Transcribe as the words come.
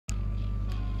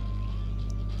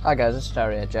Hi guys, it's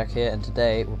starry-eyed-jack here, and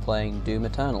today we're playing Doom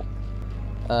Eternal.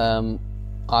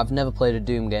 I've never played a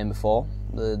Doom game before.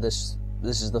 This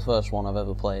is the first one I've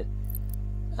ever played,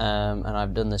 and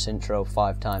I've done this intro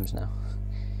 5 times now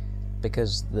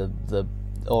because the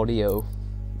audio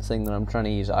thing that I'm trying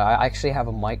to use. I actually have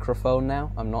a microphone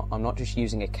now. I'm not just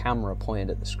using a camera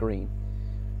pointed at the screen.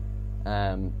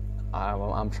 I'm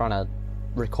trying to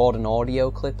record an audio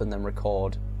clip and then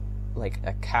record like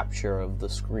a capture of the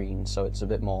screen, so it's a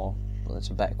bit more, it's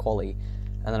a better quality,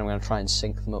 and then I'm going to try and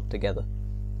sync them up together.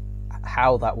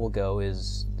 How that will go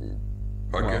is,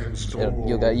 well,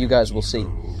 you guys will see.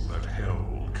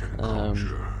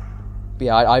 But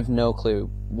yeah, I've no clue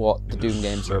what the Doom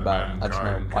games are about. I just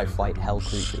know I fight hell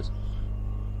creatures.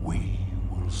 We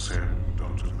will send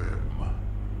unto them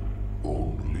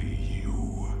only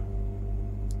you.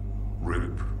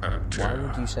 Rip and tear. Why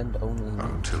would you send only me?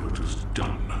 Until it is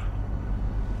done.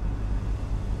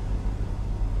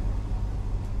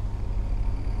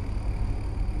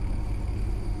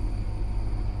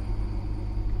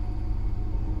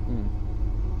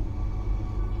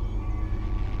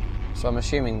 So I'm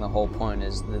assuming the whole point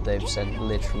is that they've sent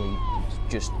literally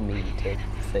just me to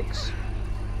fix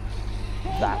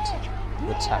that's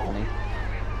happening.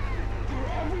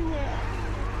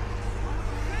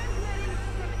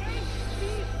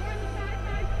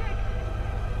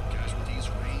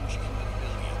 Casualties range in the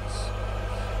billions.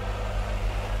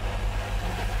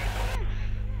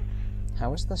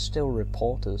 How is there still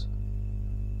reporters?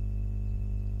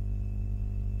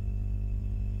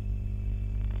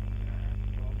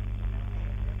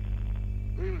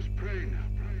 We must pray now,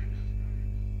 brothers.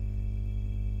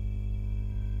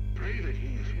 Pray that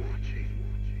he is watching.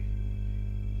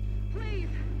 Please,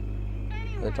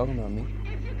 anyone, They're talking about me, if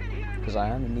you can hear me, because I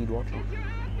am in need watching. if you're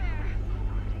out there.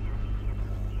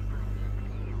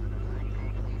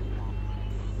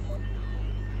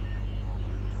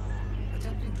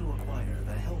 Attempting to acquire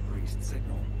the Hell Priest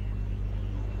signal.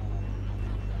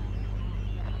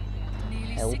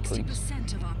 Nearly Hell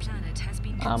 60% of our planet has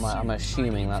been I'm consumed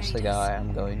assuming by that's the invaders. guy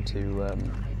I'm going to,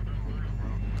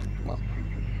 well,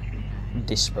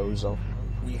 dispose of.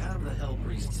 We have the Hell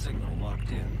Priest signal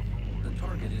locked in. The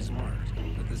target is marked,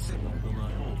 but the signal will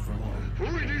not hold for long.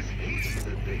 For it is he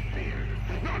that they fear,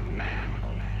 not man,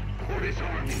 or his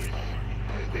armies.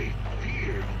 They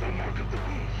fear the mark of the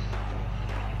beast.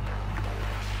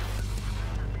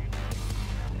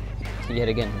 Yet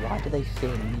again, why do they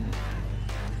fear me?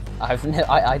 I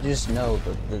just know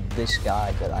that this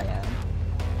guy that I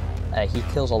am, he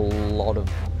kills a lot of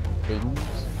things.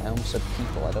 I almost said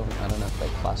people. I don't know if they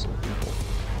class as people.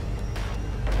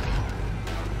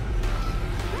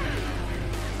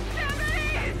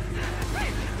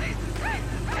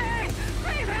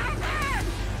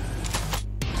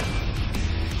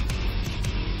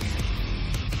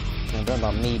 I don't know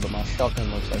about me, but my shotgun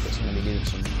looks like it's going to be doing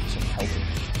some helping.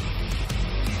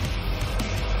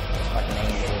 If I can aim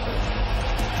it with it.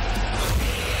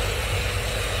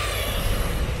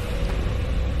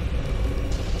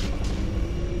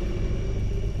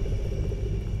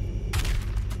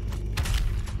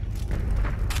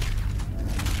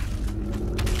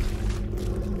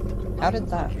 How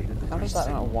does that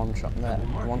not one-shot there?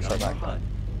 One-shot back there.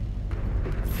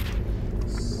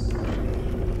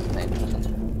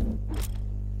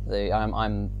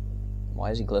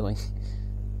 Why is he glowing?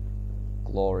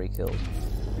 Glory kills.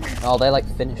 Oh, they like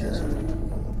finishes.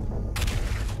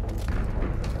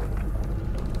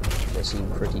 They seem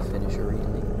pretty finisher-y to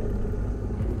me.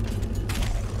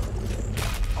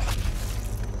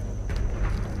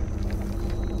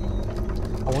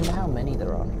 I wonder how many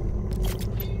there are.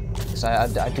 Because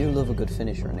I do love a good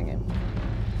finisher in a game.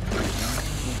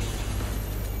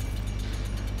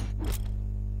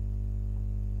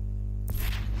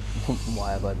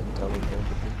 Why have I been teleported?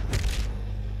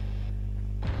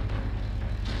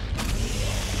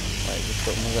 Wait, which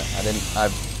button was it?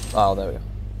 Oh, there we go.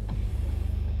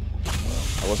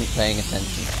 I wasn't paying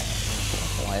attention.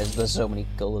 Why is there so many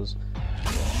colours?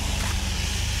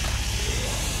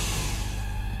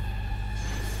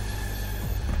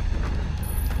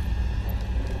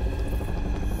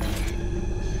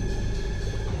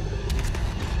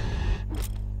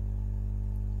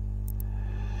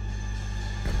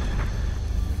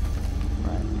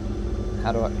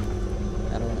 How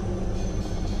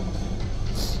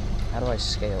do I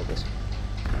scale this?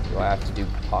 Do I have to do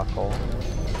parkour?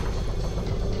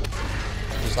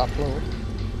 Does that blow up?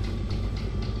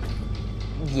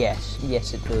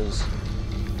 Yes, it does.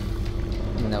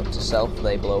 Note to self,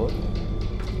 they blow up.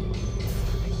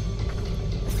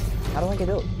 How do I get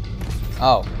up?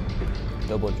 Oh,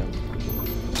 double jump.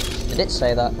 Did it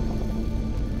say that?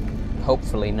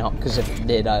 Hopefully not, because if it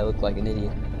did, I look like an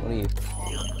idiot. What are you?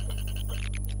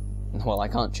 Well, I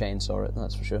can't chainsaw it,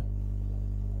 that's for sure.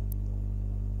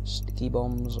 Sticky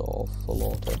bombs or full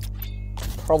auto?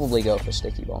 Probably go for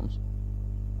sticky bombs.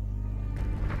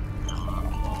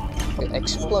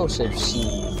 Explosives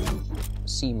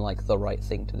seem like the right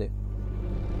thing to do.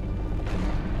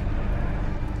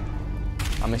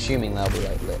 I'm assuming they'll be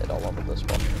like lit all over the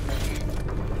spot.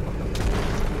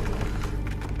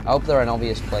 I hope they're in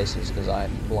obvious places because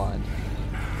I'm blind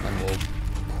and will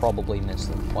probably miss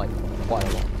them quite a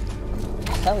lot.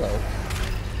 Hello.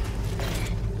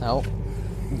 No,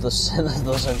 the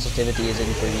sensitivity is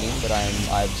intriguing, but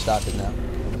I've started now,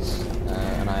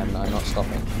 and I'm not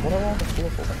stopping. What are all the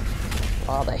colourful things?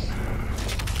 What are they?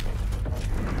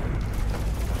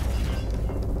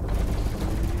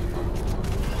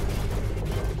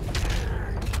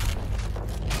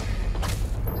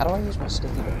 How do I use my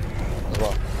sticky bomb as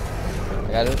well?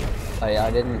 Like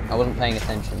I wasn't paying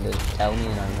attention to tell me,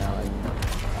 and now I'm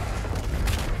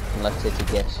left here to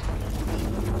guess.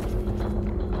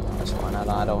 That's fine,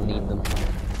 I don't need them.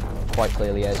 Quite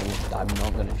clearly, as I'm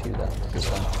not going to shoot that this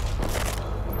time.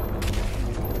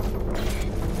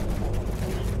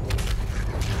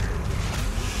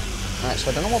 Alright,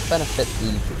 so I don't know what benefit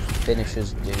the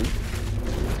finishers do.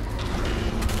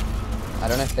 I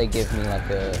don't know if they give me like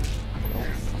a... I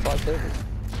thought I killed it.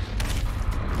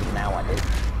 Now I did.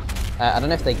 I don't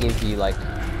know if they give you like, I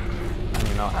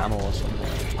don't know, ammo or something.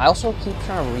 I also keep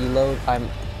trying to reload. I'm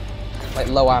like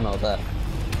low ammo there.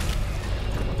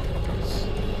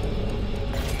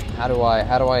 How do I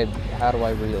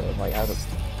reload? Like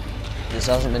this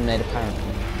hasn't been made apparent.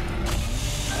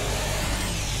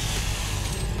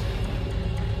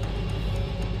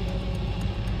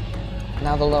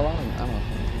 Now the low ammo.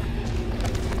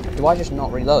 Do I just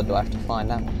not reload? Do I have to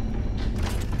find ammo?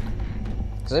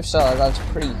 Because if so, that's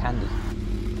pretty handy.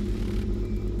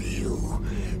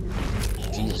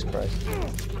 Jesus Christ.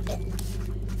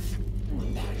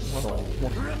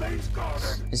 What?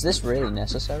 Is this really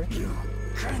necessary?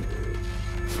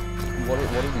 What did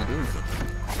he do?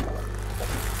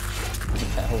 What the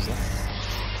hell's that?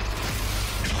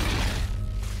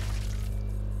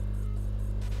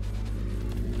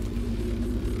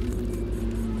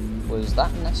 Was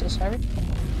that necessary?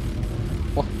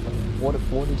 What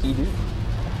did he do?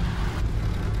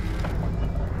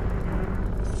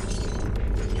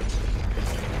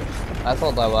 I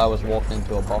thought that I was walking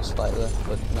into a boss fight there,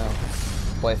 but no.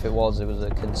 What if it was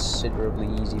a considerably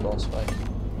easy boss fight.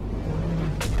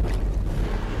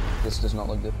 This does not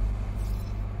look good.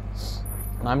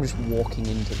 And I'm just walking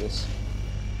into this.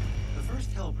 The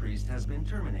first Hell Priest has been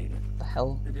terminated. The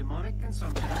hell? The demonic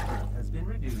consumption of Earth has been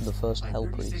reduced The first by Hell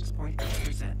Priest.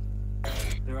 36.8%.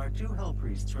 There are 2 Hell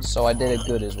Priests from... So I did it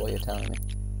good is what you're telling me.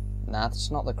 Nah, that's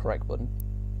not the correct button.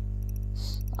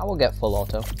 I will get full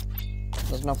auto.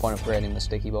 There's no point upgrading the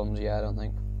sticky bombs yet, I don't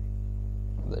think.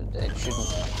 It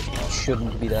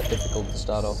shouldn't be that difficult to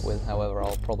start off with, however,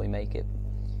 I'll probably make it.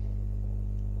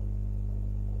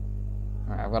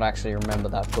 Alright, I've got to actually remember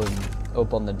that button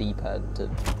up on the D-pad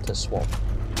to swap.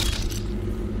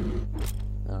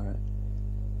 Alright.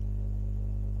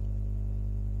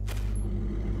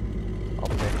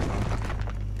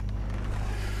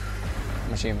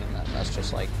 I'm assuming that's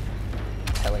just like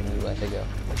telling me where to go.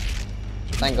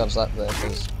 Thank God's that there,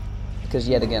 because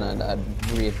yet again, I'd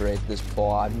reiterate this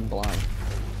before, I'm blind.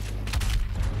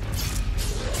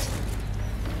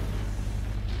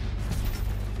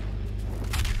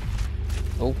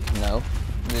 Oh, no.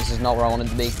 This is not where I wanted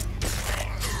to be.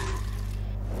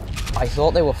 I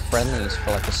thought they were friendlies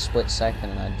for like a split second,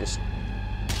 and I just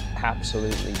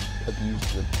absolutely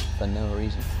abused them for no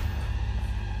reason.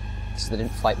 So they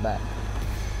didn't fight back.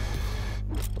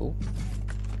 Oh.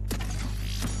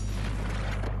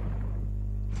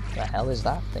 The hell is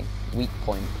that thing? Weak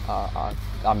point.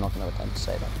 I'm not going to attempt to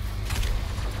say that.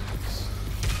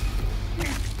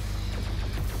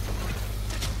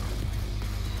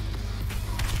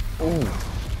 Ooh.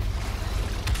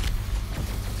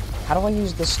 How do I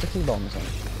use the sticky bombs then?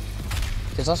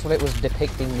 Because that's what it was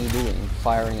depicting me doing,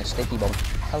 firing a sticky bomb.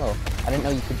 Hello. I didn't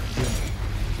know you could do.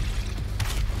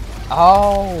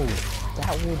 Oh,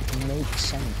 that would make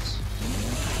sense.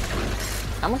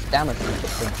 How much damage does the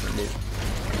thing do?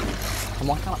 And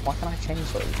why can't I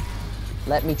chainsaw you?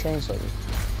 Let me chainsaw you.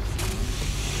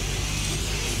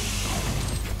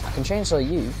 I can chainsaw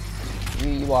you.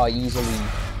 You are easily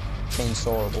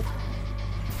chainsawable.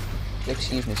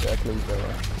 Excuse me, sir, please go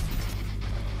away.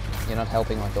 You're not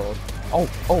helping my cause. Oh,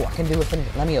 I can do a finish.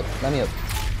 Let me up.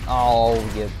 Oh,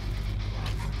 you.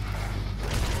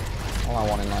 All I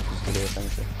want in life is to do a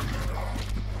finisher.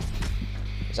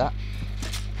 Is that?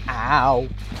 Ow!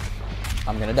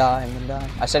 I'm gonna die, I'm gonna die.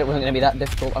 I said it wasn't gonna be that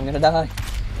difficult, I'm gonna die.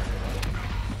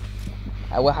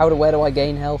 Where do I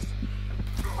gain health?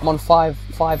 I'm on 5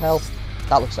 health.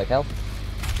 That looks like health.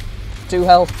 2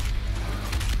 health.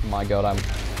 Oh my god, I'm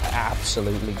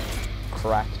absolutely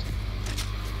cracked.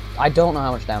 I don't know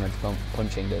how much damage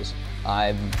punching does.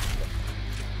 I'm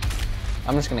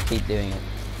just gonna keep doing it.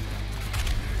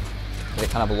 Because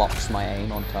it kind of locks my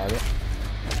aim on target.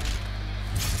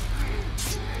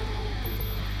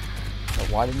 But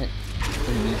why didn't it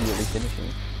immediately finish me?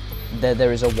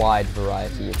 There is a wide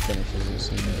variety of finishes, it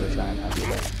seems, which I am happy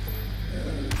about.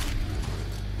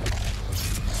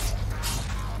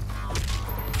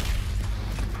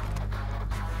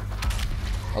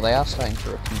 Well, they are starting to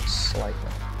repeat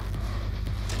slightly.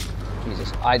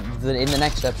 Jesus. In the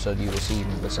next episode you will see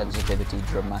the sensitivity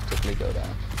dramatically go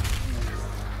down.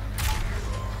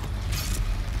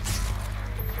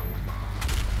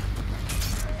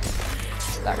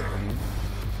 That green.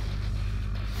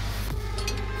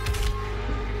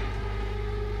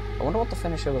 I wonder what the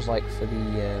finisher was like for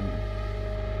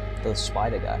the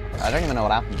spider guy. I don't even know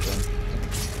what happened to him.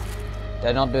 Did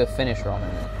I not do a finisher on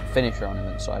him,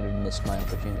 and so I missed my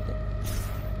opportunity?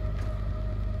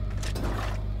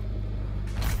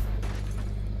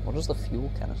 What does the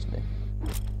fuel canister do?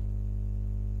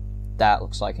 That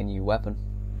looks like a new weapon.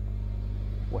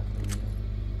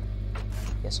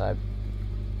 Yes,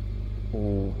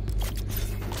 ooh.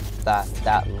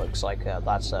 That looks like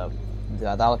that's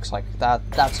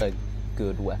a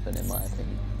good weapon in my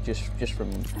opinion. Just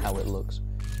from how it looks.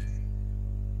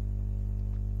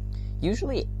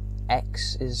 Usually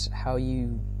X is how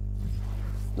you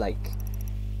like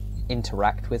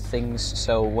interact with things,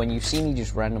 so when you see me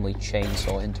just randomly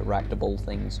chainsaw interactable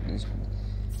things,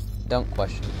 don't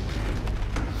question it.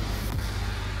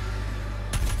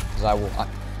 Because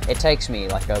it takes me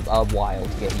like a while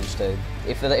to get used to.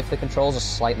 If the controls are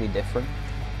slightly different,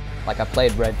 like I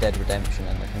played Red Dead Redemption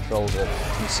and the controls are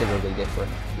considerably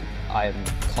different, I am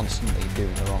constantly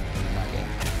doing the wrong thing in that game.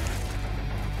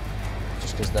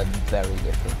 Just because they're very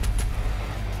different.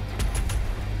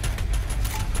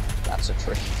 That's a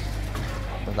tree.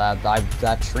 But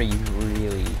that tree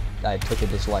really, I took a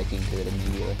disliking to it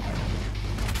immediately. I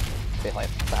feel like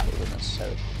that was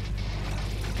unnecessary.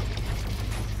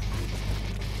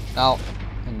 Oh,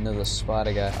 another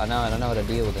spider guy. I don't know how to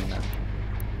deal with him now.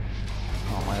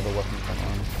 Oh, my other weapon's come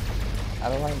on. How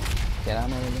do I get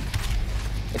ammo again?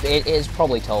 It is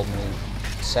probably told me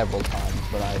several times,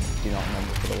 but I do not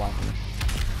remember for the life of me.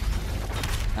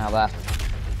 Now that.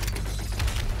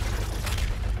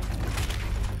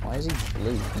 Why is he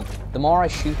blue? The more I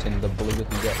shoot him, the bluer he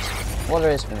gets. What are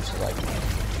his finishes like?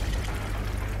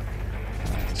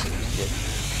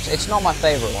 It's not my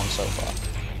favourite one so far.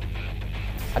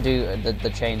 I do, the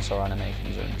chainsaw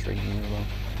animations are intriguing as well.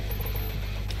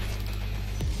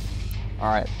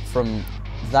 Alright, from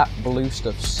that blue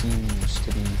stuff seems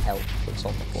to be health that's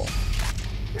on the floor.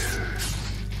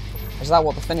 Is that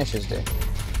what the finishers do?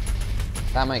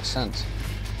 That makes sense.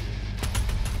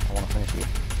 I want to finish you.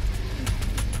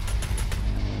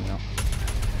 No.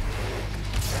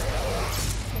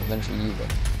 Eventually you go.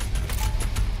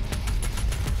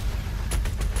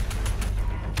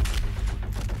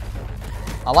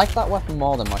 I like that weapon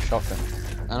more than my shotgun.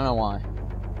 I don't know why.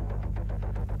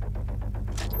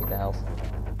 Get the health.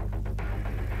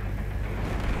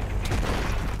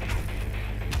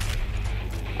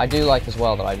 I do like as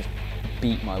well that I just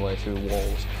beat my way through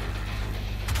walls.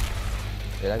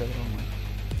 Did I go the wrong way?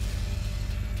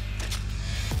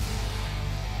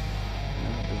 No,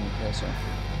 it doesn't appear so.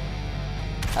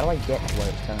 How do I get to where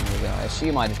it's telling me to go? I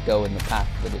assume I just go in the path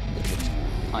that it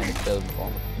kind of showed for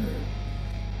me.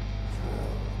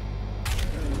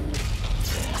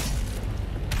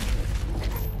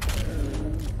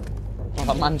 Oh,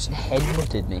 that man just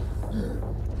headbutted me.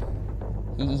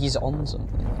 He's on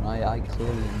something, and I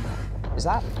clearly am not. Is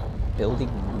that building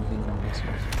moving on this?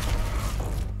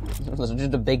 There's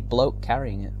just a big bloke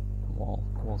carrying it. Wall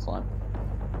climb.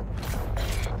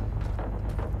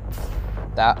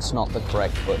 That's not the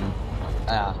correct button.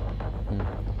 Ah.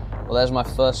 Well, there's my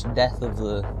first death of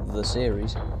the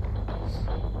series.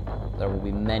 There will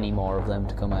be many more of them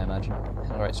to come, I imagine.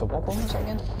 Alright, so what button was that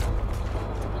again?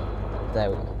 There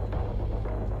we go.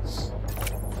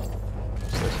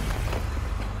 What's this?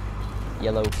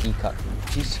 Yellow key cut.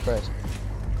 Jesus Christ.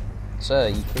 Sir,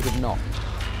 you could have not.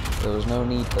 There was no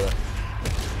need for that.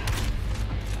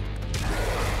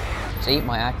 See,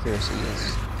 my accuracy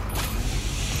is...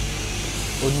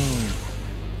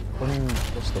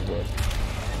 what's the word?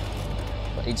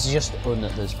 But it's just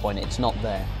at this point, it's not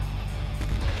there.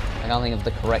 I can't think of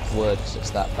the correct word because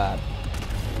it's that bad.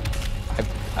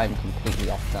 I'm completely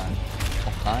off time.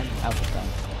 Off time? Out of time.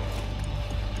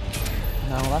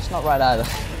 No, that's not right either.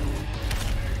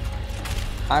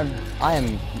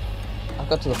 I've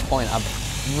got to the point, I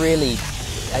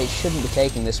shouldn't be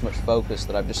taking this much focus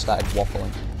that I've just started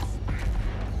waffling.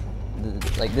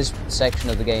 Like, this section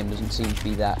of the game doesn't seem to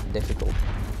be that difficult,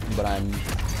 but I'm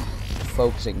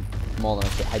focusing more than I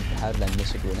should. How did I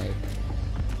miss a grenade?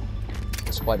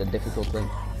 It's quite a difficult thing.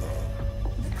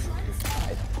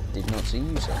 I did not see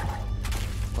you, sir.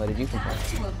 Where did you come from?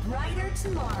 To a brighter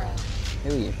tomorrow. Who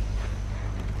are you?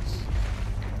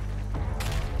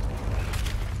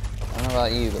 I don't know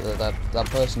about you, but that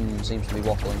person seems to be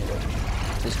waffling a bit.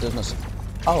 This does not.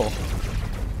 Oh,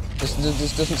 this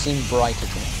doesn't seem brighter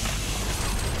to me.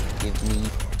 Give me.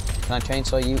 Can I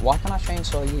chainsaw you? Why can't I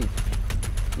chainsaw you?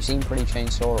 You seem pretty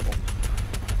chainsawable.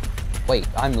 Wait,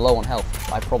 I'm low on health.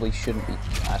 I probably shouldn't be.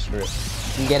 Screw it.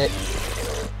 You can get it.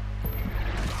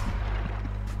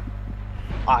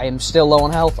 I am still low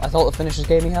on health. I thought the finishers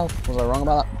gave me health. Was I wrong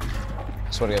about that?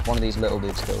 I swear to God, if one of these little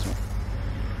dudes kills me.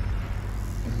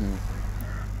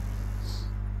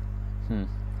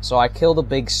 So I killed a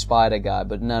big spider guy,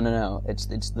 but no. It's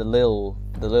the little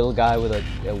guy with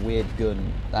a weird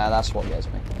gun. That's what gets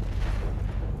me.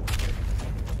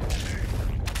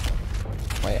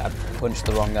 Wait, I punched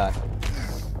the wrong guy.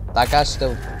 That guy's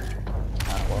still.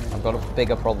 Well, I've got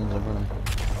bigger problems in front of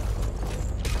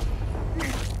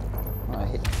me. I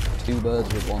hit 2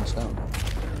 birds with 1 stone.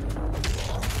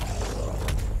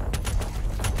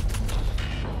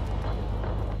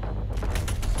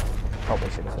 Probably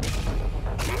should have finished.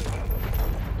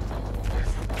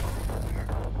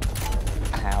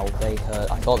 Ow, they hurt.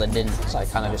 I thought they didn't, so I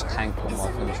kind of just tanked them while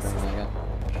I finished them. There you go.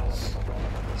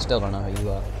 Still don't know who you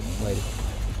are, lady.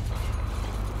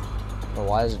 But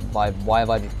why have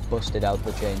I just busted out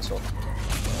the chainsaw?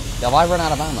 Have I run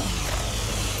out of ammo?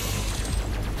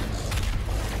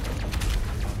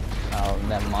 Oh,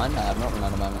 never mind. I have not run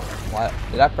out of ammo. Why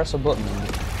did I press a button and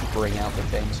just bring out the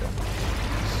chainsaw?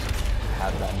 How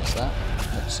did I miss that?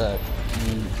 It's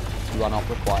you are not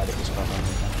required at this point.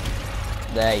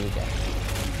 There you go.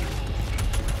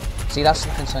 See, that's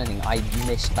the concerning thing. I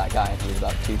missed that guy who was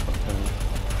about 2 foot from me.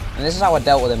 And this is how I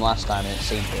dealt with him last time, and it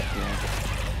seemed to, you know.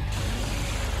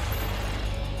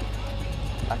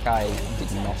 That guy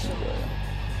did not enjoy it.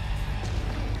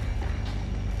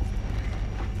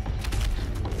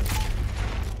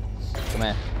 Come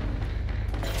here.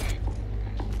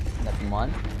 Never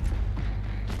mind.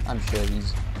 I'm sure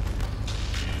he's...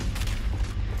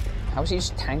 How is he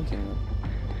just tanking them?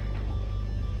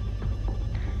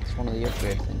 It's one of the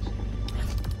upgrade things.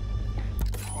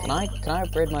 Can I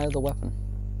upgrade my other weapon?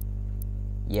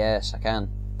 Yes, I can.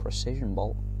 Precision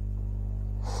bolt.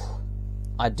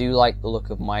 I do like the look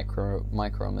of micro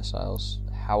missiles.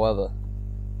 However,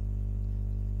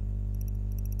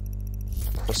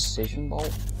 precision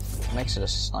bolt makes it a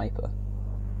sniper.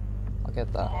 I'll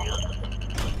get that.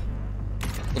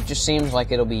 It just seems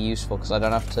like it'll be useful because I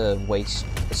don't have to waste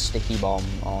the sticky bomb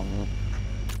on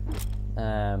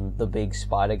the big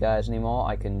spider guys anymore.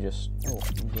 I can just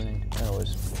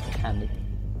it's handy.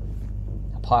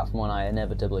 Apart from when I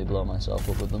inevitably blow myself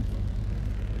up with them.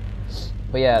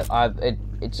 But yeah,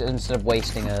 it's instead of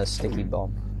wasting a sticky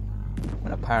bomb,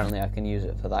 and apparently I can use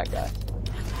it for that guy.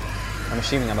 I'm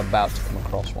assuming I'm about to come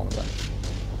across one of them.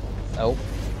 Oh.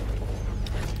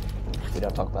 We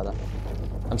don't talk about that.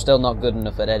 I'm still not good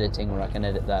enough at editing where I can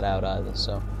edit that out either,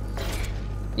 so...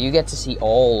 You get to see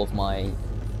all of my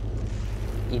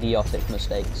idiotic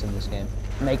mistakes in this game.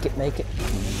 Make it.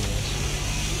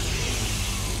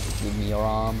 Give me your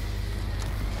arm.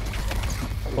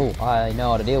 Oh, I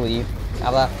know how to deal with you.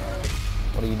 Have that.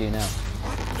 What do you do now?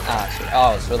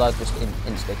 So that's just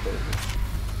instinctive.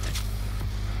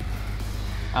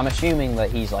 I'm assuming that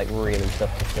he's like really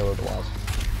tough to kill otherwise.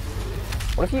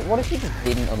 What if you just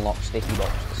didn't unlock sticky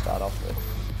bombs to start off with?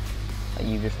 Like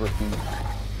you just repeat.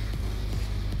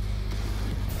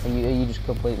 Are you just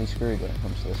completely screwed when it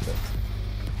comes to this bit?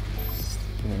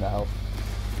 You need that help.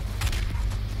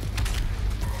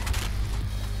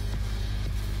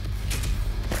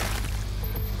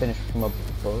 Finish from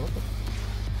above.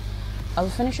 Are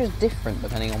the finishers different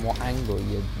depending on what angle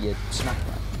you smack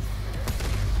them?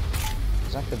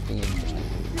 Because that could be interesting.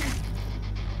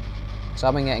 So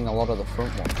I've been getting a lot of the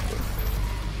front ones too.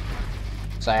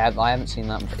 So I haven't seen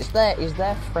that. Is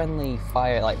there friendly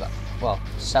fire like that? Well,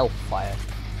 self fire.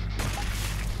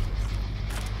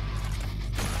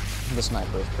 The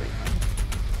sniper is pretty fun.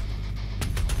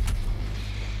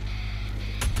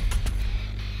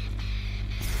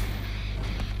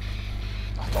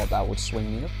 I thought that would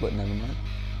swing me up, but never mind.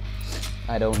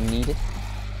 I don't need it.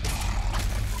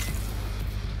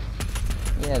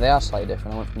 Yeah, they are slightly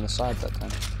different. I went from the side that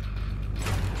time.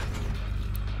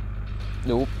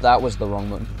 Nope, that was the wrong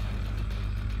button.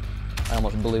 I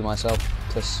almost blew myself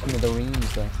to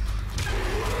smithereens there.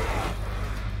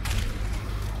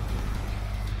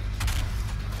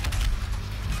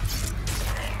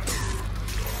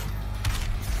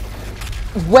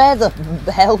 Where the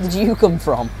hell did you come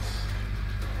from?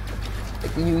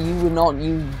 You were not,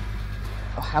 you...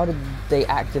 How did they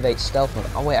activate stealth mode?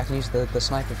 Oh wait, I can use the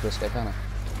sniper for this guy, can't I?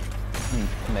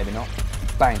 Maybe not.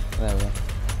 Bang! There we go.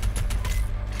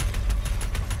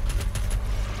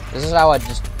 This is how I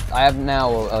have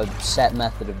now a set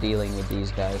method of dealing with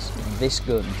these guys. This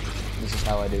gun, this is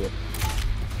how I do it.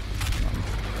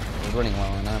 I was running low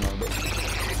on ammo, but...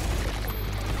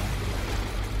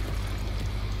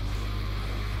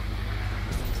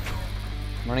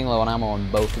 I'm running low on ammo on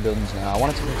both guns now. I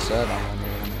wanted to conserve ammo on the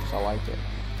other one because I like it.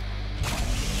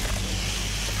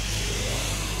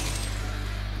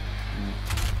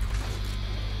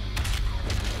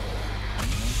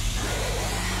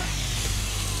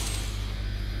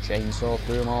 Chainsaw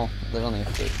through them all. There's only a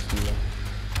few.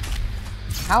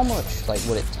 How much, like,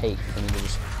 would it take for me to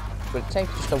just... Would it take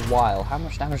just a while? How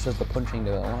much damage does the punching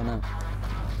do? I want to know.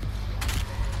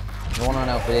 I want to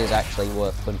know if it is actually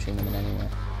worth punching them in any way.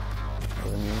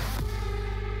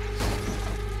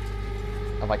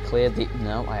 Have I cleared the...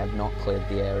 No, I have not cleared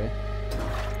the area.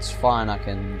 It's fine, I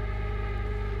can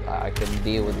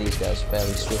deal with these guys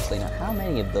fairly swiftly now. How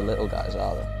many of the little guys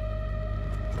are there?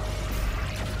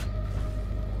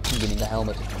 Give me the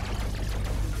helmet.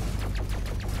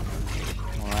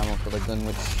 More ammo for the gun,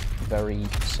 which very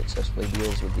successfully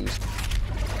deals with these.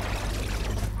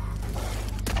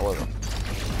 However,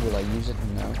 will I use it?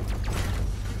 No.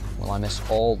 Will I miss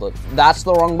all the... That's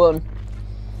the wrong button!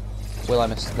 Will I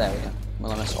miss... There we go.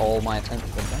 Will I miss all my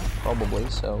attempts with that? Probably,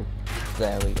 so...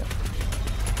 There we go.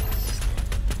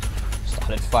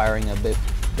 Started firing a bit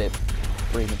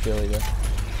prematurely there.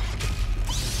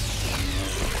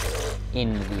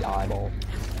 In the eyeball.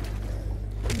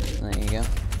 There you go.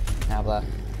 Have that.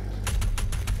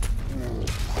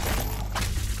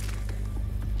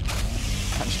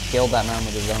 I just killed that man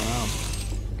with his own arm.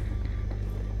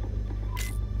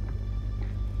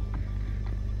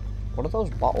 What are those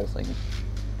bottle things?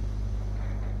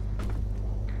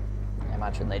 I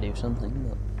imagine they do something,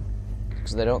 but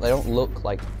because they don't look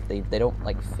like they don't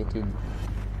like fit in.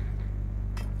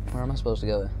 Where am I supposed to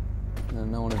go?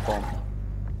 No one informed me.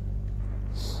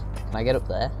 Can I get up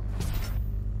there?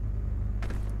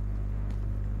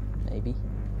 Maybe.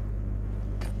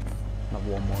 I have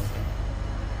one more.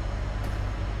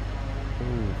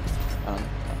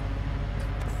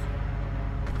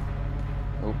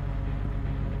 Ooh.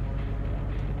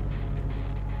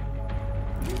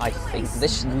 I think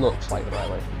this looks like the right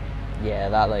way. Yeah,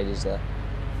 that lady's there.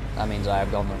 That means I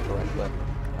have gone the correct way.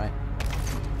 Right?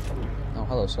 Oh,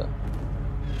 hello, sir.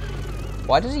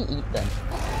 Why does he eat then?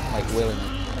 Like,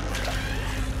 willingly.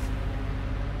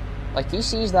 Like, he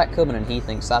sees that coming and he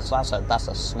thinks that's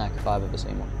a snack if I've ever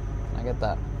seen one. Can I get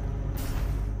that?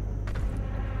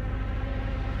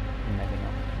 Maybe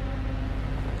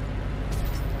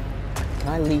not. Can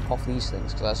I leap off these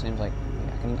things? Because that seems like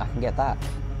I can get that.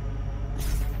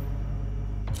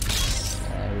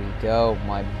 There we go.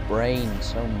 My brain,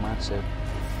 so massive.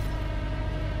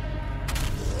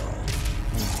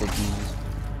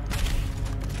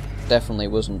 Definitely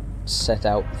wasn't set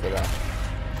out for that.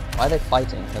 Why are they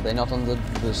fighting? Are they not on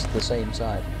the same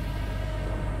side?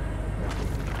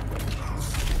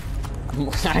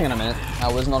 Hang on a minute.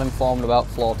 I was not informed about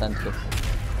floor tentacle.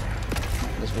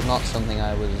 This was not something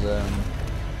I was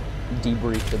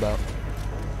debriefed about.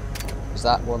 Is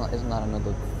that one? Isn't that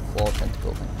another floor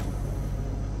tentacle thing?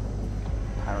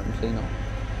 Apparently not.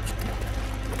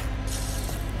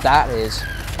 That is.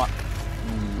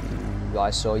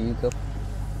 I saw you come.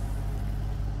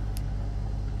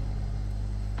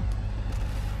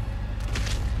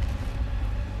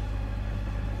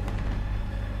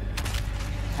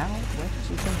 Where did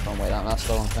you come from? Wait, that's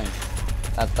the wrong thing.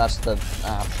 That's the...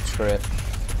 screw it.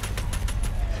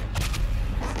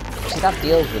 See, that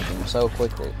deals with them so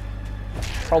quickly.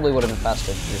 Probably would have been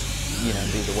faster to just, you know,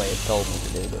 do the way it told me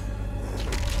to do, but...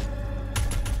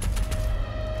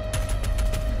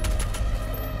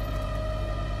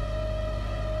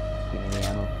 Give me the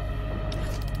ammo.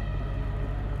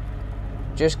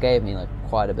 Just gave me, like,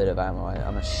 quite a bit of ammo.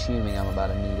 I'm assuming I'm about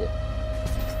to need it.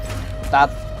 That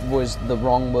was the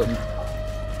wrong button.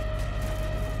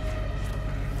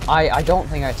 I don't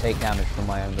think I take damage from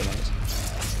my own grenades.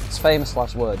 It's famous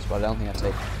last words, but I don't think I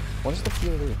take... What does the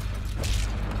fuel do?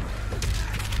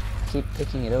 keep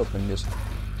picking it up and just...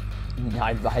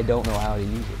 I don't know how to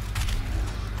use it.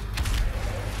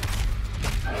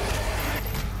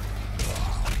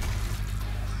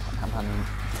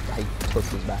 I touch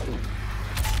his back.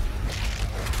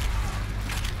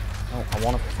 Oh, I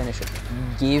want to finish it.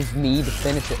 Give me the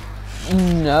finish it.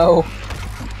 No.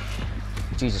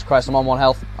 Jesus Christ, I'm on 1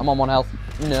 health. I'm on 1 health.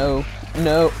 No.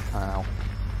 No. Ow.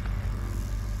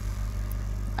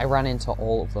 I ran into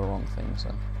all of the wrong things,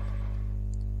 so...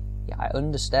 Yeah, I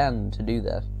understand to do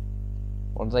that.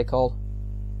 What are they called?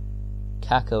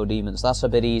 Caco demons. That's a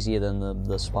bit easier than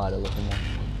the spider-looking one.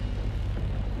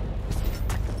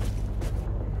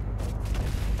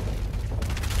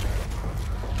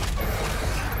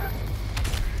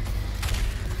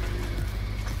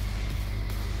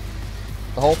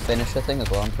 The whole finisher thing as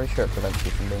well, I'm pretty sure it prevents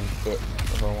you from being hit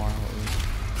for a while.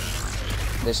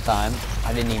 This time,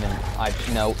 I didn't even...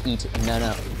 No, eat it.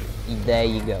 No. There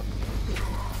you go.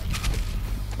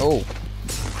 Oh.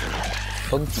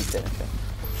 Funky finisher.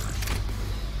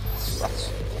 I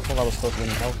thought I was supposed to give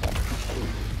me health back.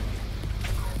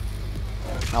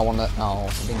 I want that... Oh,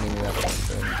 it didn't give me that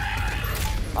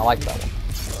one. I like that one.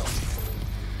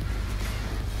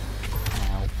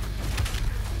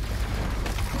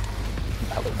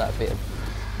 That bit.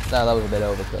 No, that was a bit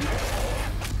overkill.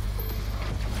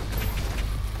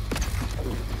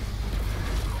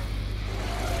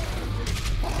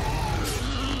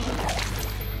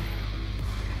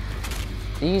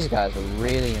 These guys are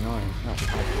really annoying. No,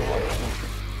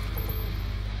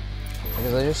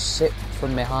 because they just sit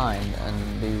from behind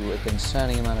and do a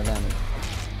concerning amount of damage.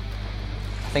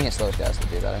 I think it's those guys that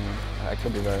do that. I mean, I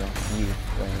could be very wrong. You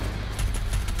doing it.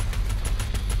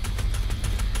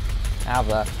 Have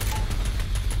that.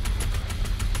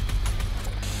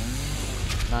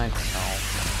 Nice. Oh.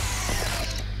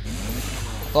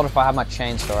 I thought if I had my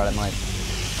chainsaw out, it might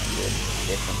do a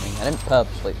different thing. I didn't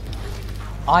purposely.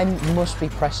 I must be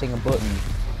pressing a button.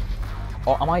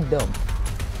 Or am I dumb?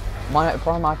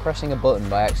 Am I pressing a button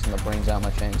by accident that brings out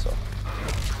my chainsaw?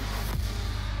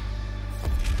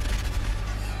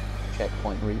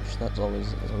 Checkpoint reached. That's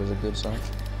always a good sign.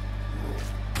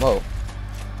 Whoa.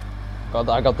 God,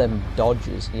 I got them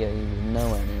dodges. Yeah, he was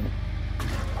nowhere near me.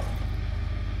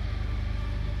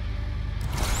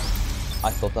 I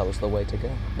thought that was the way to go.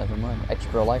 Never mind.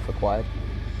 Extra life acquired.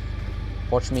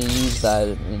 Watch me use that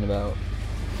in about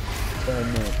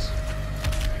 10 minutes.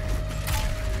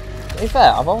 To be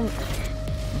fair,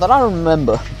 that I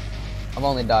remember, I've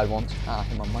only died once. I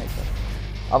hit my mic there.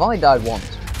 I've only died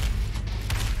once.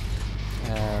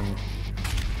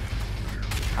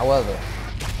 However,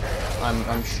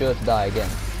 I'm sure to die again.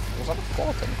 Was that a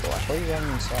floor tentacle? I thought you were on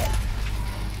the inside.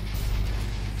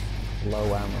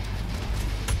 Low ammo.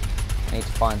 I need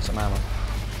to find some ammo.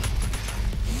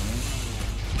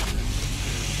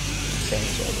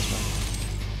 Chainsaw this one.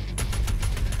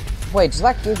 Wait, does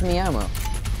that give me ammo?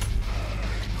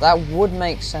 That would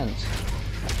make sense.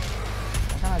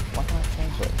 Why can't I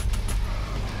chainsaw it?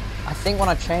 I think when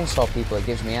I chainsaw people it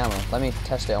gives me ammo. Let me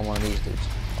test it on one of these dudes.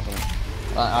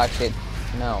 Actually,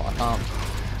 no, I can't.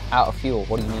 Out of fuel,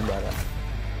 what do you mean by that?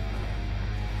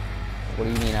 What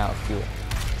do you mean out of fuel?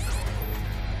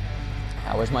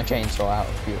 How is my chainsaw out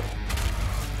of fuel?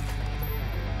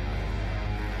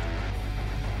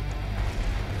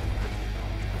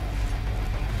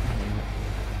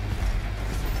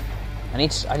 I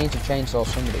need to chainsaw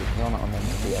somebody. You're not on the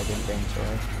movie, I didn't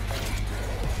chainsaw.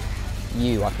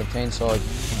 You, I could chainsaw.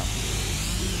 No.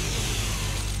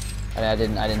 I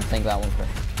didn't think that one through.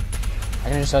 I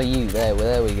can just tell you. There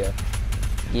we go.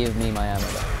 Give me my ammo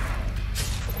back.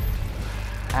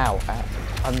 Ow, ow.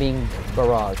 I'm being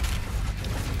barraged.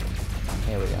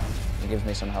 Here we go. It gives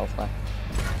me some health back.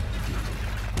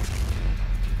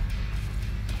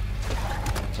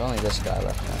 There's only this guy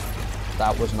left now.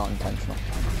 That was not intentional.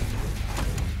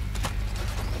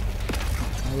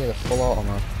 Oh yeah, the full auto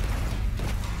mode.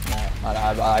 No,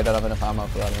 I don't have enough ammo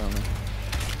for that, I don't know.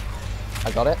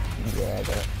 I got it? Yeah, I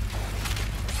got it.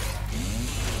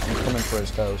 I'm coming for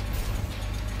his toes.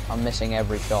 I'm missing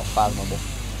every shot, fathomable.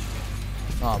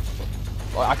 Oh,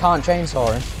 I can't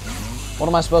chainsaw him. What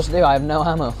am I supposed to do? I have no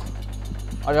ammo.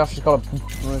 I just gotta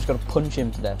punch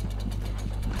him to death.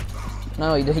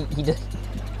 No,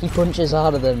 he punches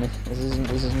harder than me. This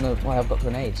isn't why I've got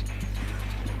grenades.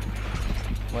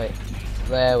 Wait,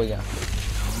 there we go.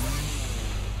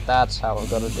 That's how I've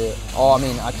got to do it. Oh, I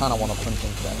mean, I kind of want to punch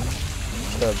him to death.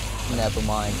 So, never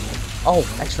mind. Oh,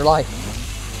 extra life.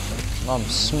 Oh, I'm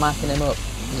smacking him up.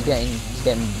 He's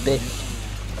getting biffed.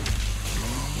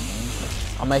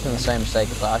 I'm making the same mistake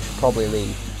as that. I should probably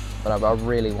leave, but I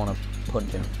really want to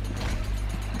punch him.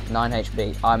 9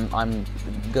 HP. I'm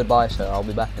goodbye, sir. I'll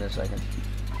be back in a second.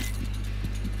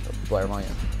 Where am I?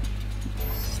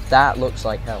 That looks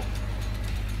like hell.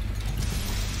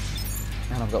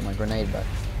 And I've got my grenade back.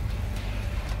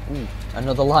 Ooh,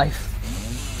 another life.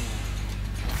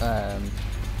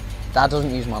 That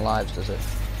doesn't use my lives, does it?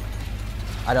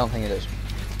 I don't think it is.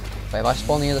 But if I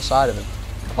spawn the other side of him,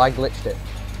 if I glitched it,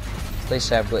 please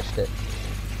say I've glitched it,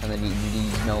 and then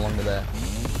he's no longer there.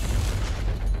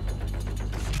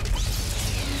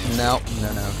 No,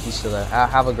 he's still there. I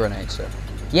have a grenade, sir.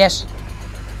 Yes!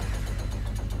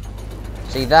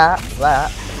 See, that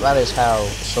is how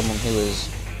someone who is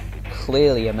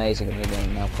clearly amazing at the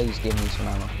game, now please give me some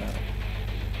ammo,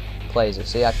 plays it.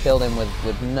 See, I killed him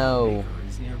with no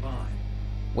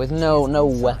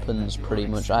weapons, pretty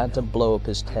much. I had to blow up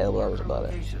his tail, but that was about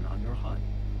it.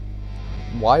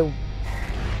 Why?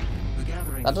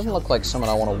 That doesn't look like something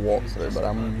I want to walk through, but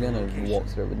I'm gonna walk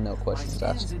through with no questions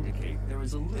asked. There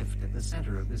is a lift at the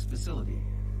center of this facility.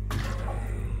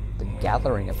 The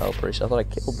gathering of Valkyries. I thought I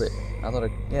killed it. I thought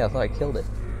I killed it.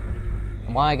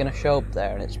 Why am I gonna show up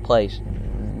there in its place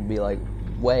and be like,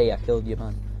 "Way, I killed you,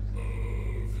 man"?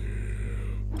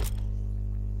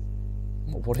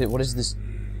 What is this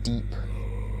deep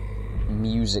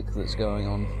music that's going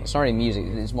on? It's not really music.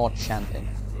 It's more chanting.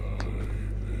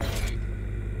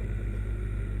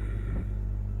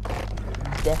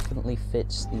 Definitely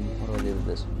fits the. What do I do with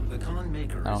this?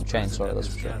 I don't chainsaw, that's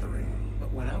for sure.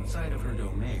 But when outside of her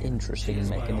domain, interesting she is,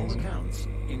 mechanism. by all accounts,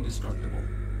 indestructible.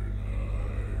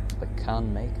 The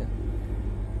can maker.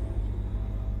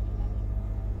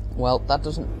 Well, that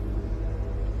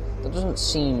doesn't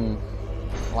seem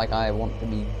like I want to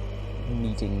be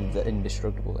meeting the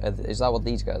indestructible. Is that what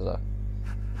these guys are?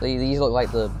 These look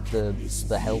like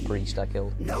the hell priest I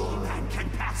killed. No man can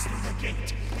pass through the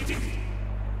gate.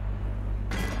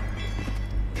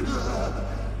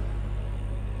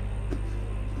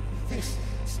 This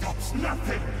stops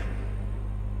nothing.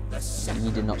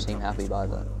 You did not seem happy by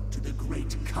that. To the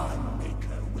great Khan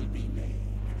Maker will be made,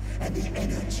 and the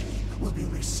energy will be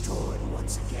restored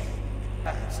once again,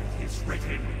 as it is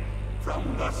written,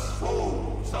 from the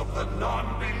souls of the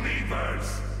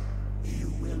non-believers.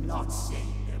 You will not save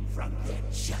them from their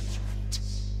judgment.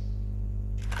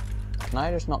 Can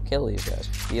I just not kill these guys?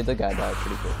 The other guy died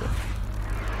pretty quickly.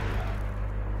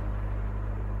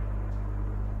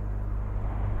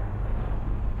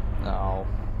 No.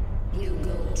 You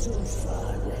go too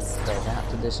far this They have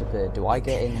to disappear. Do I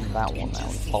get in that one now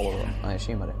and follow them? I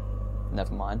assume I do.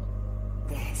 Never mind.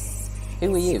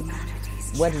 Who are you?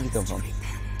 Where did you come from?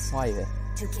 Why are you here?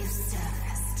 to give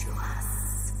service to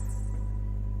us.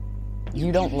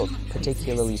 You don't look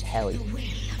particularly helly. The will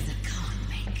of the Khan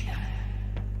Maker.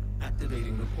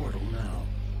 Activating the portal now.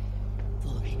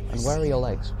 For it And was where are your you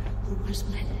legs? who was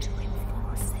meant to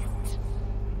enforce it.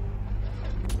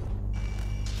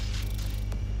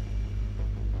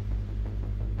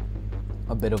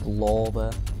 A bit of law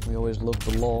there. We always love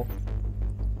the law.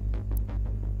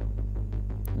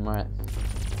 Right.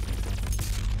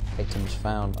 Items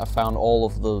found. I found all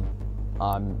of the...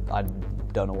 I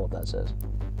don't know what that says.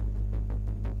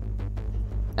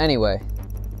 Anyway.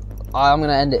 I'm going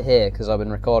to end it here because I've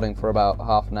been recording for about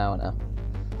half an hour now.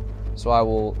 So I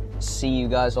will see you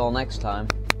guys all next time.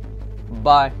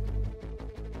 Bye.